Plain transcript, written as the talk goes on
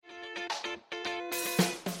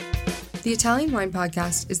The Italian Wine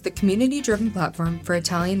Podcast is the community-driven platform for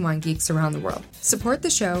Italian wine geeks around the world. Support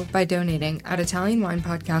the show by donating at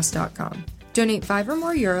ItalianWinepodcast.com. Donate €5 or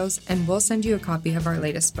more and we'll send you a copy of our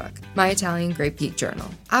latest book, My Italian Grape Geek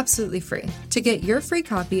Journal, absolutely free. To get your free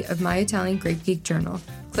copy of My Italian Grape Geek Journal,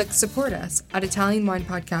 click support us at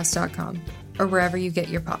ItalianWinepodcast.com or wherever you get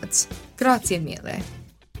your pods. Grazie mille.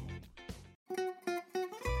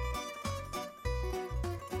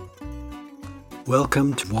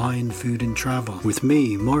 Welcome to Wine, Food and Travel with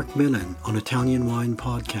me, Marc Millon, on Italian Wine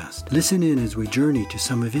Podcast. Listen in as we journey to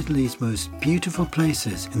some of Italy's most beautiful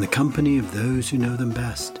places in the company of those who know them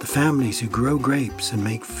best, the families who grow grapes and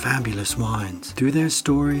make fabulous wines. Through their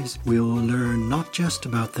stories, we will learn not just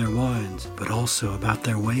about their wines, but also about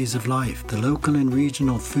their ways of life, the local and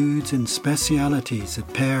regional foods and specialities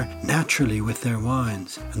that pair naturally with their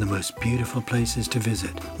wines, and the most beautiful places to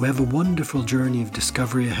visit. We have a wonderful journey of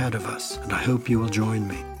discovery ahead of us, and I hope you will join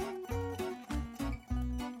me.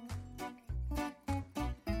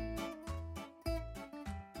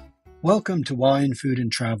 Welcome to Wine, Food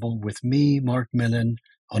and Travel with me, Marc Millon,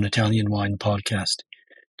 on Italian Wine Podcast.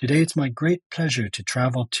 Today it's my great pleasure to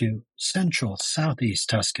travel to central southeast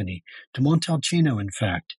Tuscany, to Montalcino in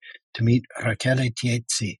fact, to meet Rachele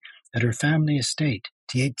Tiezzi at her family estate,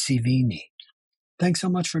 Tiezzi Vini. Thanks so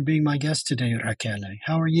much for being my guest today, Rachele.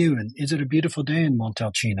 How are you? And is it a beautiful day in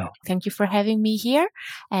Montalcino? Thank you for having me here.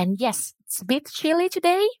 And yes, it's a bit chilly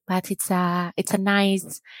today, but it's a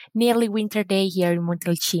nice, nearly winter day here in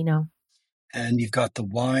Montalcino. And you've got the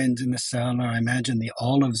wines in the cellar. I imagine the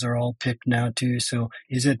olives are all picked now too. So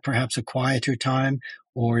is it perhaps a quieter time,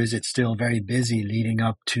 or is it still very busy leading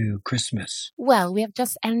up to Christmas? Well, we have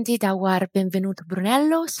just ended our Benvenuto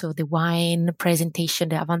Brunello, so the wine presentation,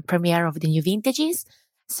 the avant-premiere of the new vintages.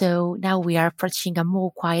 So now we are approaching a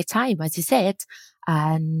more quiet time, as you said.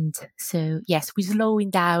 And so, yes, we're slowing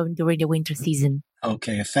down during the winter season.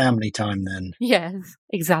 Okay, a family time then. Yes,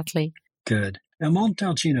 exactly. Good. Now,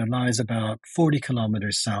 Montalcino lies about 40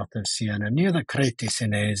 kilometers south of Siena, near the Creti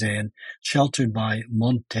Senese and sheltered by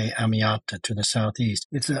Monte Amiata to the southeast.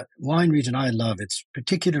 It's a wine region I love. It's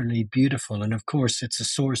particularly beautiful, and of course, it's a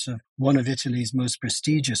source of one of Italy's most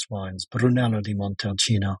prestigious wines, Brunello di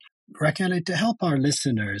Montalcino. Rachele, to help our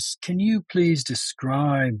listeners, can you please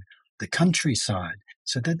describe the countryside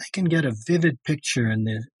so that they can get a vivid picture in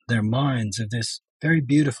their minds of this very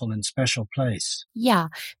beautiful and special place? Yeah,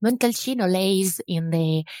 Montalcino lays in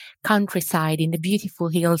the countryside, in the beautiful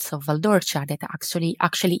hills of Valdorcia, that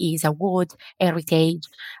actually is a World Heritage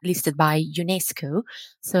listed by UNESCO.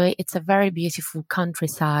 So it's a very beautiful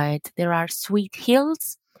countryside. There are sweet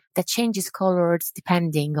hills that changes colors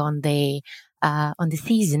depending on the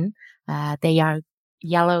season. They are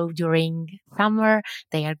yellow during summer,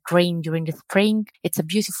 they are green during the spring. It's a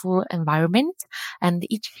beautiful environment, and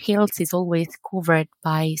each hill is always covered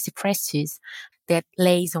by cypresses that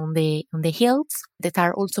lays on the hills that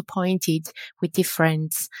are also pointed with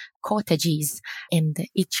different cottages, and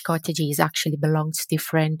each cottages actually belongs to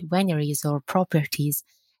different wineries or properties.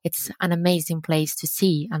 It's an amazing place to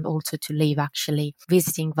see and also to live, actually.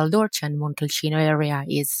 Visiting Valdorcia and Montalcino area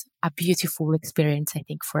is a beautiful experience, I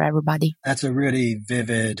think, for everybody. That's a really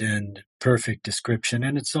vivid and perfect description.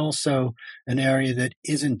 And it's also an area that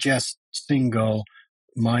isn't just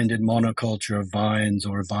single-minded monoculture of vines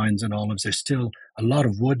or vines and olives. There's still a lot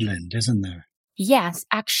of woodland, isn't there? Yes,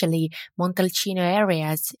 actually, Montalcino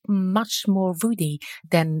area is much more woody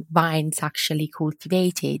than vines actually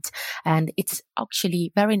cultivated. And it's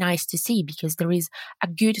actually very nice to see because there is a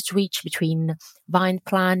good switch between vine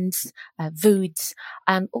plants, woods,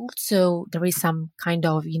 and also there is some kind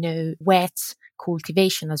of, wet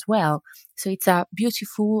cultivation as well. So it's a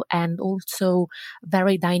beautiful and also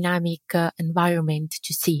very dynamic environment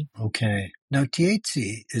to see. Okay. Now,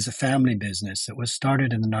 Tiezzi is a family business that was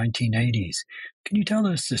started in the 1980s. Can you tell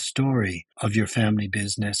us the story of your family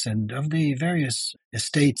business and of the various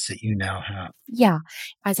estates that you now have? Yeah.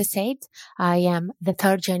 As I said, I am the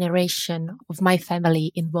third generation of my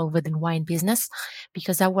family involved in wine business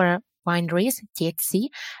because our wineries, Tiezzi,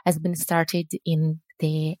 has been started in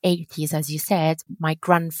the 80s, as you said. My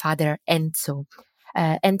grandfather, Enzo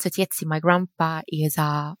Tiezzi, my grandpa, is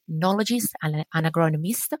a enologist and an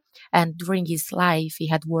agronomist. And during his life, he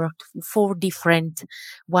had worked for 4 different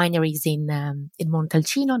wineries in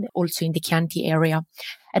Montalcino, and also in the Chianti area.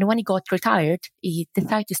 And when he got retired, he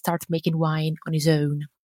decided to start making wine on his own.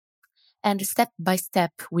 And step by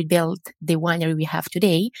step, we built the winery we have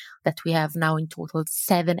today, that we have now in total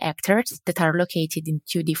 7 hectares that are located in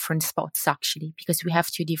 2 different spots, actually, because we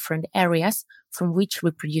have 2 different areas from which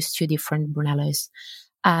we produce 2 different Brunellos.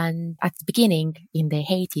 And at the beginning, in the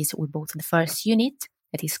 80s, we bought the first unit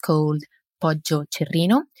that is called Poggio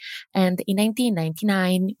Cerrino. And in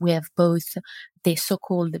 1999, we have both the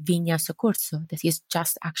so-called Vigna Soccorso, that is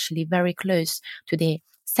just actually very close to the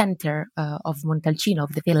center of Montalcino,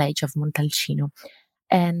 of the village of Montalcino.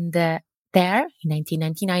 And there, in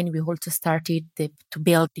 1999, we also started to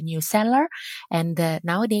build the new cellar. And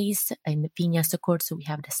nowadays, in Vigna Soccorso, we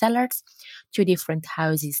have the cellars, 2 different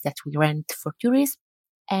houses that we rent for tourists,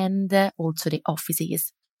 and also the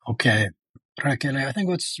offices. Okay. Rachele, I think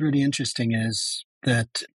what's really interesting is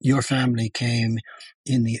that your family came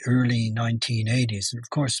in the early 1980s. And of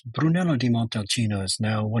course, Brunello di Montalcino is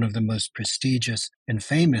now one of the most prestigious and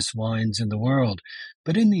famous wines in the world.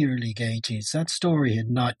 But in the early 80s, that story had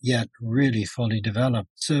not yet really fully developed.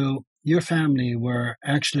 So your family were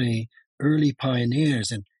actually early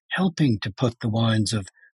pioneers in helping to put the wines of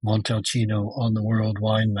Montalcino on the world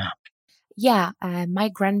wine map. Yeah, my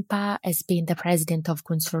grandpa has been the president of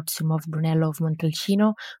Consortium of Brunello of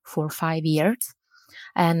Montalcino for 5 years.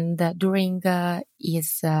 And during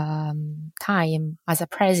his time as a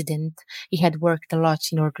president, he had worked a lot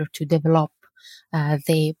in order to develop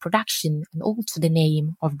the production and also the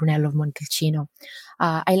name of Brunello of Montalcino.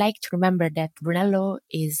 I like to remember that Brunello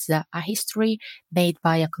is a history made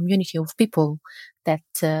by a community of people that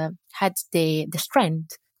had the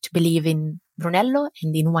strength to believe in Brunello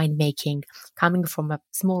and in winemaking, coming from a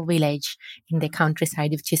small village in the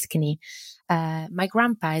countryside of Tuscany. My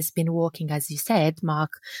grandpa has been working, as you said,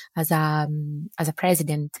 Marc, as a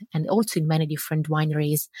president and also in many different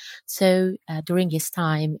wineries. So during his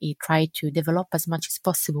time, he tried to develop as much as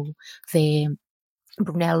possible the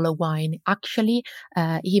Brunello wine. Actually,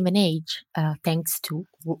 he managed, thanks to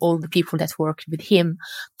all the people that worked with him,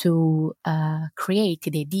 to create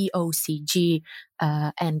the DOCG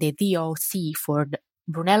and the DOC for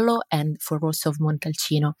Brunello and for Rosso of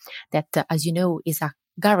Montalcino. That, as you know, is a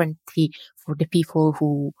guarantee for the people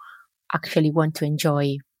who actually want to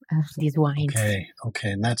enjoy these wines.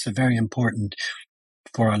 Okay. And that's a very important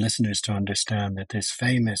for our listeners to understand that this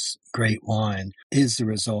famous great wine is the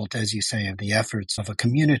result, as you say, of the efforts of a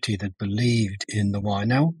community that believed in the wine.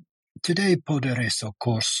 Now, today, Podere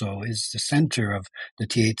Soccorso is the center of the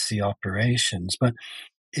Tiezzi operations, but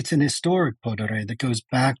it's an historic Podere that goes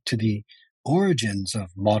back to the origins of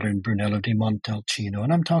modern Brunello di Montalcino.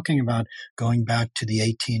 And I'm talking about going back to the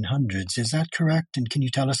 1800s. Is that correct? And can you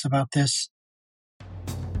tell us about this?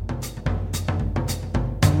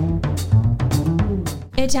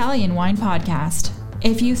 Italian Wine Podcast.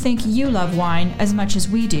 If you think you love wine as much as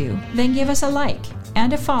we do, then give us a like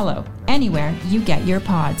and a follow anywhere you get your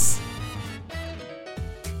pods.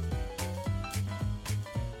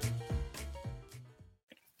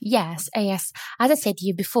 Yes. As I said to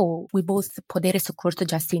you before, we both Podere Soccorso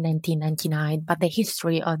just in 1999, but the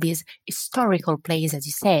history of this historical place, as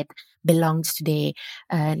you said, belongs to the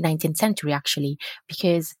 19th century, actually,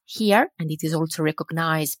 because here, and it is also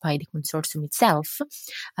recognized by the consortium itself,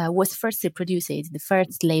 was firstly produced the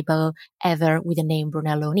first label ever with the name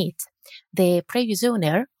Brunello on it. The previous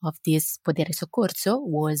owner of this Podere Soccorso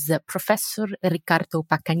was Professor Riccardo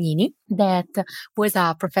Paccagnini, that was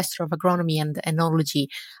a professor of agronomy and enology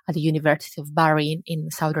at the University of Bari in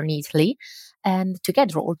southern Italy, and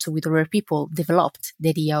together also with other people developed the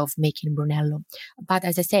idea of making Brunello. But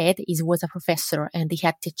as I said, he was a professor and he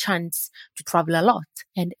had the chance to travel a lot,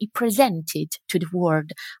 and he presented to the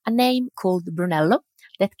world a name called Brunello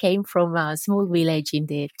that came from a small village in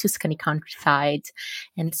the Tuscany countryside.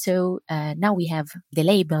 And so now we have the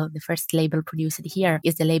label. The first label produced here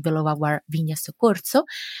is the label of our Vigna Soccorso.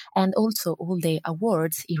 And also all the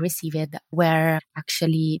awards he received were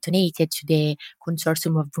actually donated to the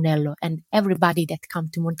Consortium of Brunello. And everybody that come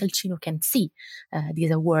to Montalcino can see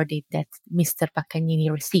this award that Mr.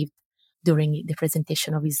 Paccagnini received during the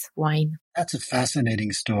presentation of his wine. That's a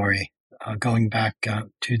fascinating story, going back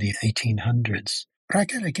to the 1800s.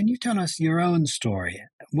 Rachele, can you tell us your own story?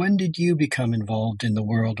 When did you become involved in the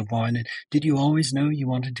world of wine? And did you always know you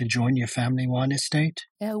wanted to join your family wine estate?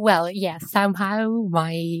 Well, yes, somehow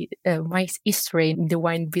my history in the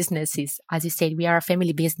wine business is, as you said, we are a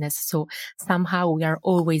family business. So somehow we are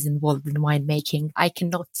always involved in winemaking. I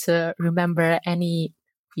cannot remember any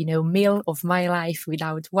meal of my life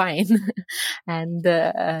without wine. And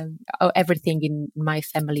everything in my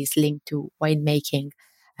family is linked to winemaking.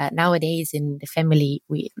 Nowadays in the family,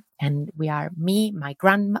 And we are me, my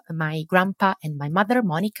grandpa, and my mother,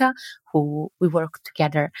 Monica, who we work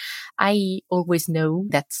together. I always know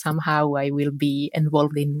that somehow I will be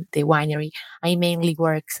involved in the winery. I mainly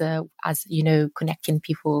work as, connecting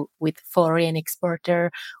people with foreign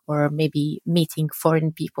exporter or maybe meeting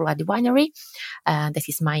foreign people at the winery. That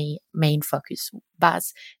is my main focus. But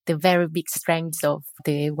the very big strengths of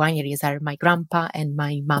the wineries are my grandpa and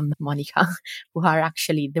my mom, Monica, who are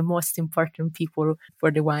actually the most important people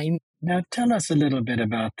for the wine. Now, tell us a little bit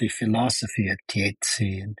about the philosophy at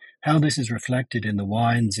Tiezzi and how this is reflected in the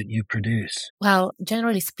wines that you produce. Well,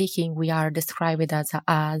 generally speaking, we are described as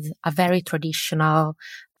a very traditional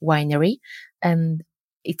winery, and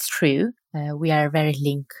it's true. We are very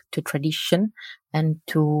linked to tradition and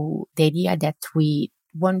to the idea that we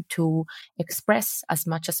want to express as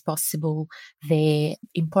much as possible the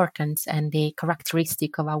importance and the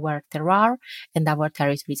characteristic of our terroir and our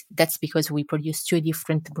territories. That's because we produce two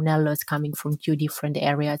different Brunellos coming from two different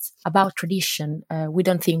areas. About tradition, we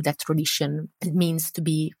don't think that tradition means to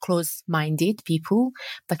be close-minded people,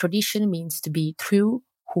 but tradition means to be true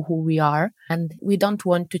who we are, and we don't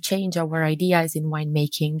want to change our ideas in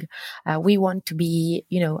winemaking. We want to be,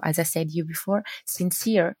 as I said you before,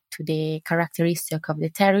 sincere to the characteristic of the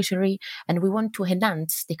territory, and we want to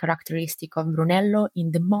enhance the characteristic of Brunello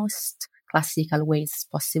in the most classical ways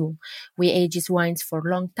possible. We age these wines for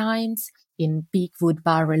long times in big wood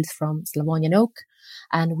barrels from Slavonian oak,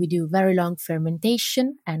 and we do very long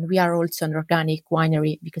fermentation, and we are also an organic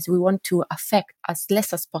winery because we want to affect as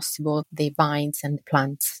less as possible the vines and the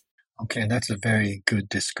plants. Okay, that's a very good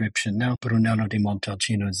description. Now, Brunello di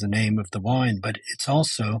Montalcino is the name of the wine, but it's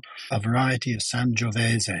also a variety of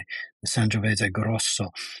Sangiovese, the Sangiovese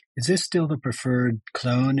Grosso. Is this still the preferred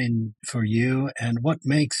clone for you? And what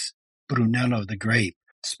makes Brunello the grape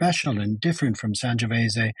special and different from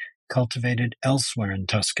Sangiovese cultivated elsewhere in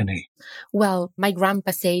Tuscany? Well, my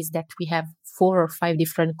grandpa says that we have 4 or 5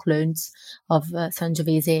 different clones of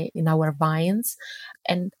Sangiovese in our vines.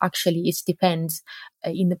 And actually, it depends.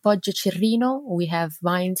 In the Poggio Cirrino, we have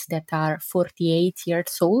vines that are 48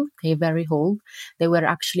 years old. They're very old. They were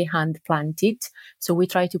actually hand planted. So we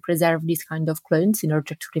try to preserve these kind of clones in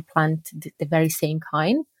order to replant the very same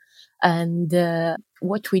kind. And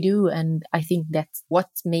what we do, and I think that's what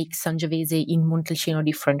makes Sangiovese in Montalcino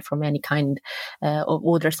different from any kind of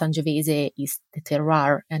other Sangiovese, is the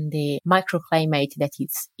terroir and the microclimate that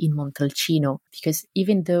is in Montalcino. Because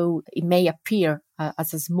even though it may appear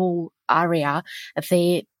as a small area,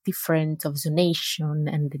 the difference of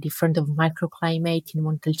zonation and the difference of microclimate in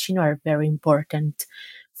Montalcino are very important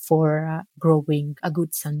for growing a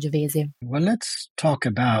good Sangiovese. Well, let's talk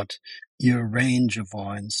about your range of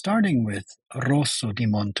wines, starting with Rosso di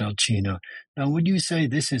Montalcino. Now, would you say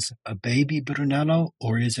this is a baby Brunello,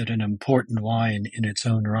 or is it an important wine in its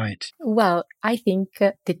own right? Well, I think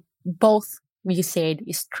that both you said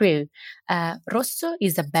is true. Rosso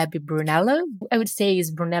is a baby Brunello. I would say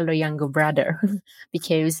is Brunello younger brother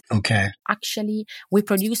because actually we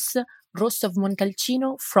produce Rosso of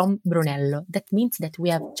Montalcino from Brunello. That means that we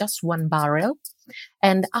have just one barrel,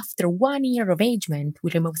 and after 1 year of agement,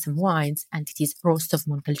 we remove some wines, and it is Rosso of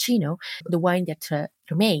Montalcino. The wine that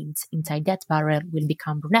remains inside that barrel will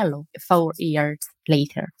become Brunello 4 years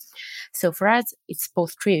later. So for us, it's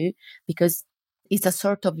both true because it's a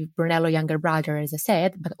sort of Brunello younger brother, as I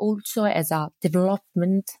said, but also as a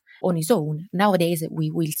development on his own. Nowadays,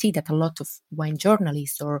 we will see that a lot of wine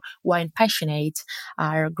journalists or wine passionates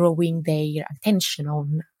are growing their attention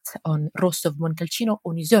on Rosso of Montalcino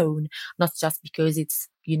on his own, not just because it's,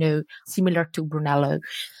 similar to Brunello.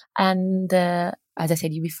 And as I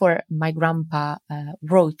said before, my grandpa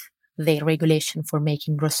wrote the regulation for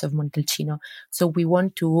making Rosso of Montalcino. So we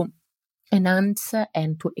want to enhance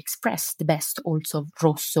and to express the best also of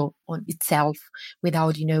Rosso on itself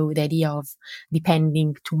without, the idea of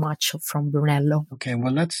depending too much from Brunello. Okay,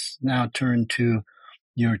 well, let's now turn to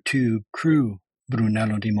your 2 cru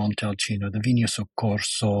Brunello di Montalcino, the Vigno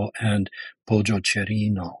Soccorso and Poggio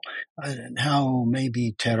Cirrino, and how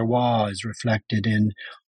maybe terroir is reflected in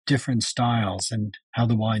different styles and how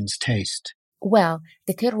the wines taste. Well,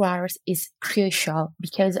 the terroir is crucial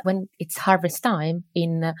because when it's harvest time,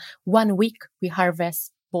 in 1 week, we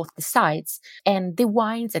harvest both the sides, and the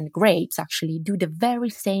wines and grapes actually do the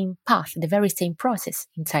very same path, the very same process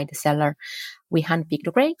inside the cellar. We handpick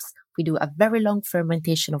the grapes, we do a very long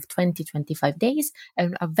fermentation of 20-25 days,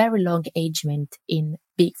 and a very long agement in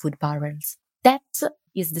big wood barrels. That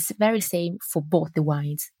is the very same for both the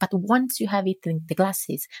wines, but once you have it in the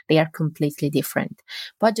glasses, they are completely different.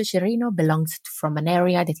 Poggio Cerino belongs from an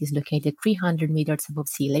area that is located 300 meters above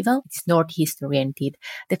sea level. It's northeast oriented.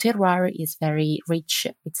 The terroir is very rich.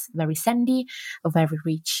 It's very sandy, very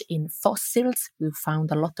rich in fossils. We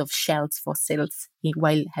found a lot of shells fossils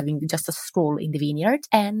while having just a stroll in the vineyard.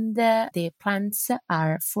 And the plants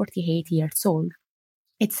are 48 years old.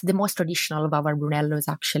 It's the most traditional of our Brunellos,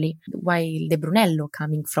 actually, while the Brunello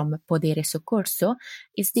coming from Podere Soccorso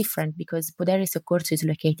is different because Podere Soccorso is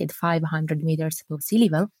located 500 meters above sea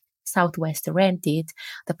level, southwest oriented.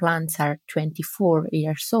 The plants are 24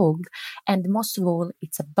 years old, and most of all,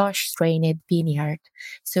 it's a bush-trained vineyard.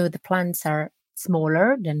 So the plants are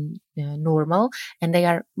smaller than normal, and they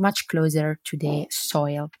are much closer to the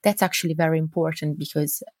soil. That's actually very important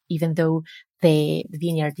because even though the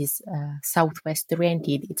vineyard is southwest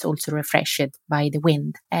oriented, it's also refreshed by the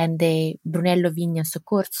wind. And the Brunello Vigna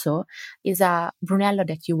Soccorso is a Brunello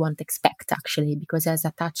that you won't expect, actually, because it has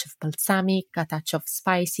a touch of balsamic, a touch of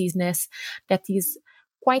spiciness that is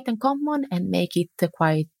quite uncommon and make it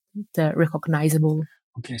quite recognizable.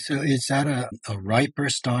 Okay, so is that a riper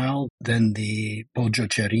style than the Poggio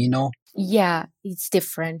Cerino? Yeah, it's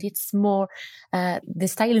different. It's more, the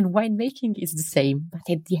style in winemaking is the same, but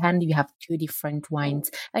at the end you have two different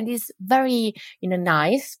wines. And it's very,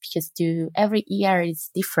 nice because every year is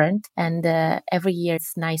different, and every year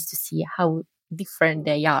it's nice to see how different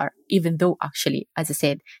they are, even though actually, as I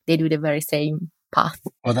said, they do the very same path.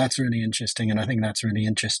 Well, that's really interesting, and I think that's really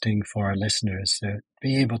interesting for our listeners to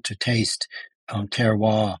be able to taste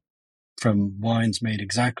terroir from wines made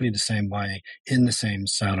exactly the same way in the same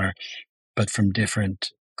cellar, but from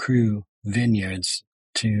different cru vineyards,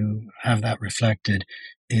 to have that reflected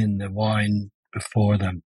in the wine before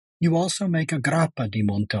them. You also make a grappa di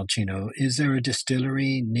Montalcino. Is there a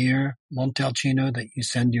distillery near Montalcino that you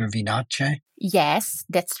send your vinacce? Yes,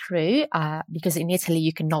 that's true. Because in Italy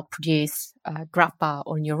you cannot produce grappa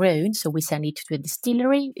on your own, so we send it to a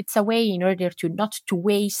distillery. It's a way in order to not to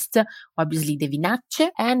waste, obviously, the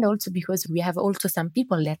vinacce, and also because we have also some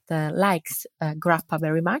people that likes grappa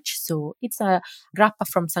very much. So it's a grappa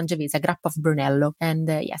from Sangiovese, a grappa of Brunello, and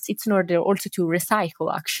yes, it's in order also to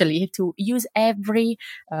recycle, actually, to use every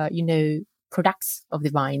products of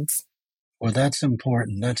the vines. Well, that's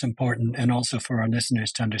important. That's important. And also for our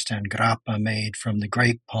listeners to understand, grappa made from the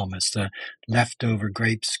grape pomace, the leftover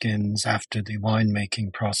grape skins after the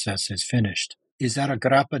winemaking process is finished. Is that a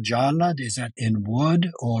grappa gialla? Is that in wood,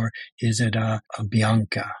 or is it a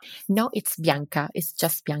bianca? No, it's bianca. It's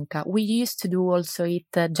just bianca. We used to do also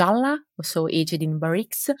it gialla, so aged in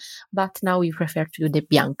barriques, but now we prefer to do the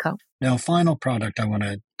bianca. Now, final product I want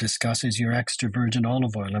to discuss is your extra virgin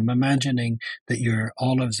olive oil. I'm imagining that your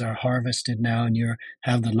olives are harvested now and you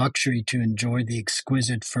have the luxury to enjoy the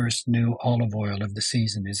exquisite first new olive oil of the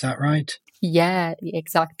season. Is that right? Yeah,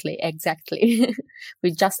 exactly.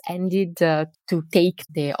 We just ended to take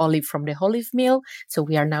the olive from the olive mill, so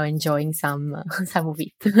we are now enjoying some of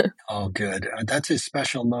it. Oh, good. That's a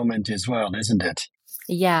special moment as well, isn't it?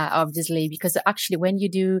 Yeah, obviously, because actually when you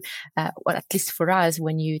do, or at least for us,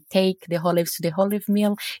 when you take the olives to the olive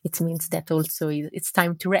mill, it means that also it's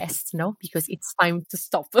time to rest, no? Because it's time to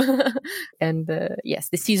stop. And yes,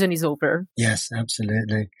 the season is over. Yes,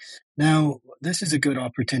 absolutely. Now, this is a good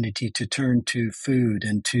opportunity to turn to food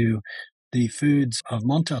and to the foods of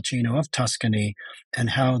Montalcino, of Tuscany,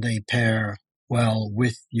 and how they pair well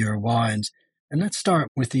with your wines. And let's start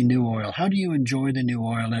with the new oil. How do you enjoy the new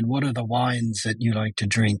oil, and what are the wines that you like to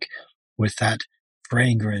drink with that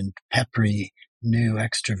fragrant, peppery, new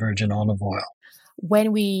extra virgin olive oil?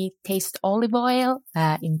 When we taste olive oil,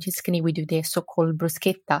 in Tuscany, we do the so-called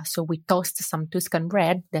bruschetta. So we toast some Tuscan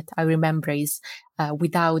bread that I remember is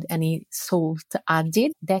without any salt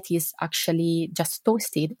added. That is actually just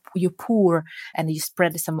toasted. You pour and you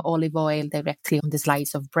spread some olive oil directly on the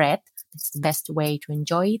slice of bread. It's the best way to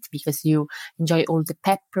enjoy it because you enjoy all the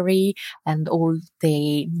peppery and all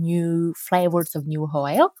the new flavors of new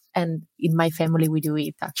oil. And in my family, we do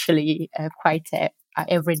it actually quite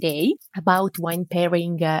every day. About wine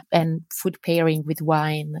pairing and food pairing with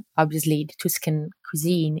wine, obviously the Tuscan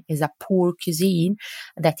cuisine is a poor cuisine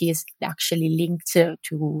that is actually linked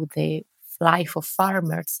to the life of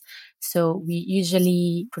farmers. So we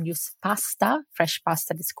usually produce pasta, fresh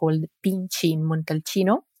pasta that's called pinci in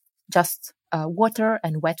Montalcino, just water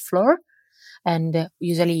and wet flour. And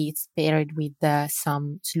usually it's paired with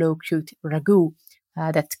some slow-cooked ragu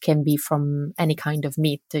that can be from any kind of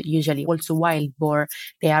meat, usually also wild boar.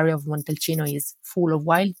 The area of Montalcino is full of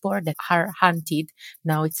wild boar that are hunted.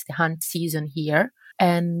 Now it's the hunt season here.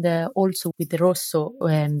 and also with the rosso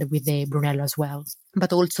and with the brunello as well.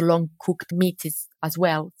 But also long cooked meat is as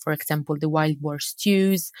well. For example, the wild boar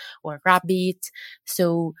stews or rabbit.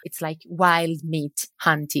 So it's like wild meat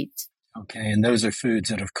hunted. Okay, and those are foods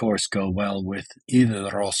that, of course, go well with either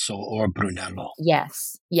Rosso or Brunello.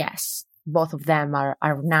 Yes. Both of them are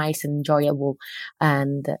nice and enjoyable.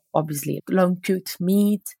 And obviously, long cooked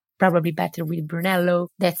meat, probably better with Brunello.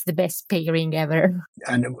 That's the best pairing ever.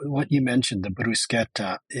 And what you mentioned, the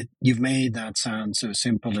bruschetta, you've made that sound so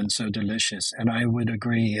simple and so delicious. And I would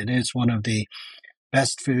agree, it is one of the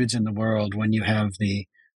best foods in the world when you have the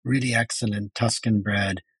really excellent Tuscan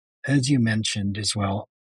bread, as you mentioned as well.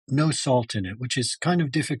 No salt in it, which is kind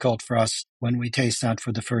of difficult for us when we taste that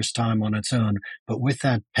for the first time on its own. But with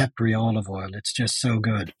that peppery olive oil, it's just so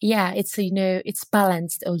good. Yeah, it's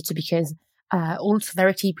balanced also because also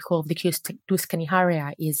very typical of the Tuscany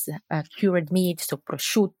area is cured meat, so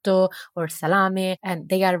prosciutto or salame, and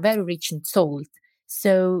they are very rich in salt.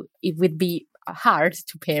 So it would be hard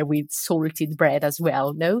to pair with salted bread as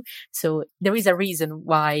well, no? So there is a reason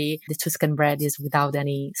why the Tuscan bread is without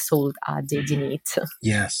any salt added in it.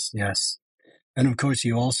 Yes. And of course,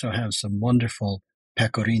 you also have some wonderful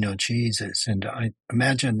pecorino cheeses. And I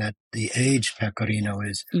imagine that the aged pecorino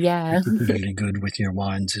is particularly good with your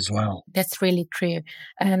wines as well. That's really true.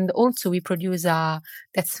 And also we produce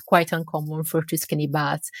that's quite uncommon for Tuscany,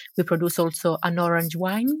 but we produce also an orange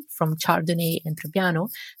wine from Chardonnay and Trebbiano,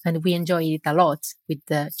 and we enjoy it a lot with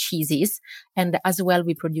the cheeses. And as well,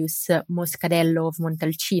 we produce Moscadello of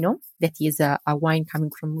Montalcino, that is a wine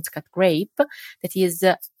coming from Muscat grape, that is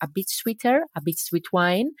a bit sweeter, a bit sweet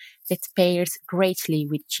wine that pairs greatly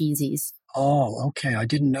with cheeses. Oh, okay. I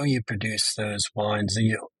didn't know you produced those wines.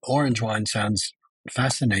 The orange wine sounds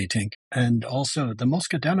fascinating. And also the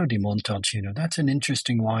Moscadello di Montalcino, that's an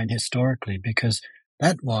interesting wine historically because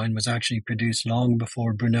that wine was actually produced long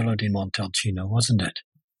before Brunello di Montalcino, wasn't it?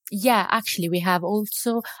 Yeah, actually, we have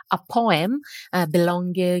also a poem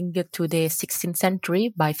belonging to the 16th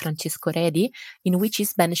century by Francesco Redi, in which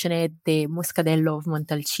is mentioned the Moscadello of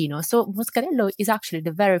Montalcino. So Moscadello is actually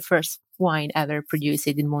the very first wine ever produced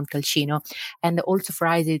in Montalcino. And also for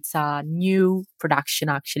us, it's a new production,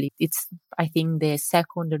 actually. It's, I think, the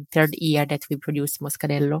second or third year that we produce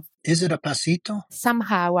Moscadello. Is it a passito?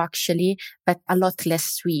 Somehow, actually, but a lot less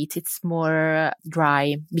sweet. It's more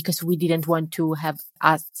dry because we didn't want to have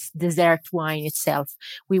a dessert wine itself.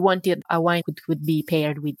 We wanted a wine that could be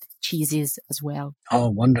paired with cheeses as well.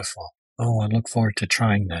 Oh, wonderful. Oh, I look forward to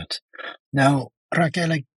trying that. Now,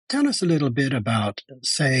 Rachele, tell us a little bit about,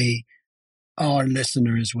 say, our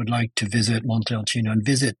listeners would like to visit Montalcino and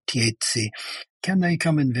visit Tiezzi. Can they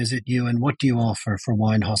come and visit you, and what do you offer for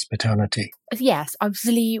wine hospitality? Yes,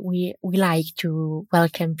 obviously we like to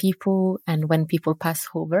welcome people and when people pass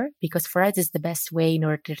over, because for us it's the best way in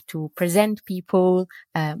order to present people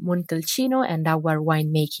Montalcino and our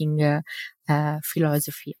winemaking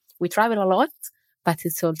philosophy. We travel a lot, but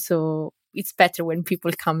it's better when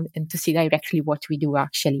people come and to see directly what we do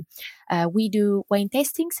actually. We do wine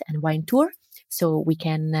tastings and wine tour. So we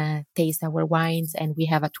can taste our wines, and we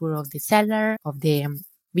have a tour of the cellar, of the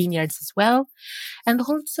vineyards as well. And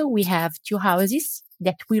also we have 2 houses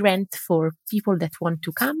that we rent for people that want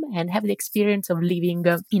to come and have the experience of living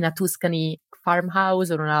in a Tuscany farmhouse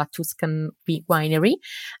or a Tuscan winery.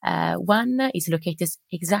 One is located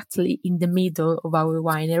exactly in the middle of our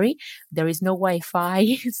winery. There is no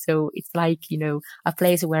Wi-Fi, so it's like, a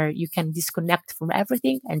place where you can disconnect from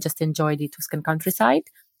everything and just enjoy the Tuscan countryside.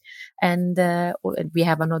 And we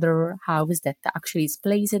have another house that actually is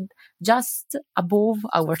placed just above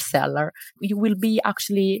our cellar. You will be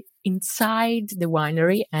actually inside the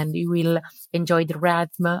winery and you will enjoy the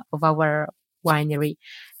rhythm of our winery.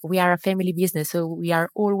 We are a family business, so we are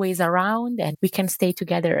always around and we can stay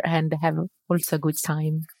together and have also a good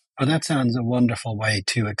time. Well, that sounds a wonderful way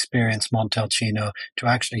to experience Montalcino, to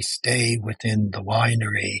actually stay within the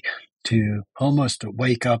winery, to almost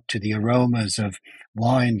wake up to the aromas of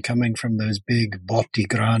wine coming from those big botti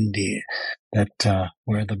grandi that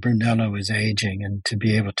where the Brunello is aging, and to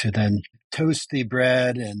be able to then toast the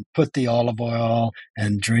bread and put the olive oil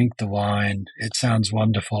and drink the wine. It sounds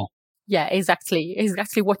wonderful. Yeah, exactly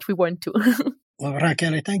what we want to. Well,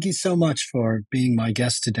 Rachele, thank you so much for being my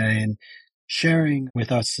guest today and sharing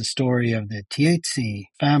with us the story of the Tiezzi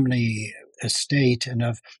family estate and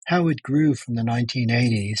of how it grew from the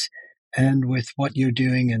 1980s. And with what you're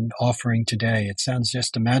doing and offering today, it sounds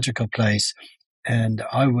just a magical place. And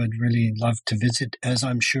I would really love to visit, as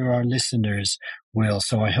I'm sure our listeners will.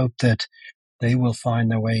 So I hope that they will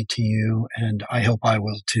find their way to you, and I hope I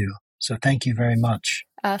will too. So thank you very much.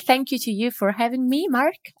 Thank you to you for having me,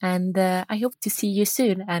 Mark, and I hope to see you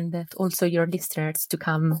soon, and also your listeners to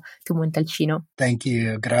come to Montalcino. Thank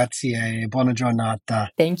you, grazie, e buona giornata.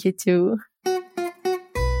 Thank you too.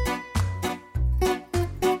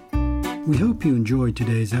 We hope you enjoyed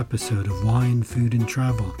today's episode of Wine, Food and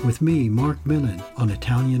Travel with me, Marc Millon, on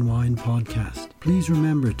Italian Wine Podcast. Please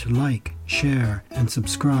remember to like, share and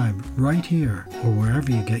subscribe right here or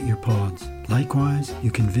wherever you get your pods. Likewise,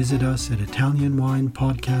 you can visit us at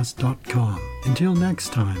ItalianWinePodcast.com. Until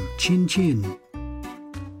next time, chin chin.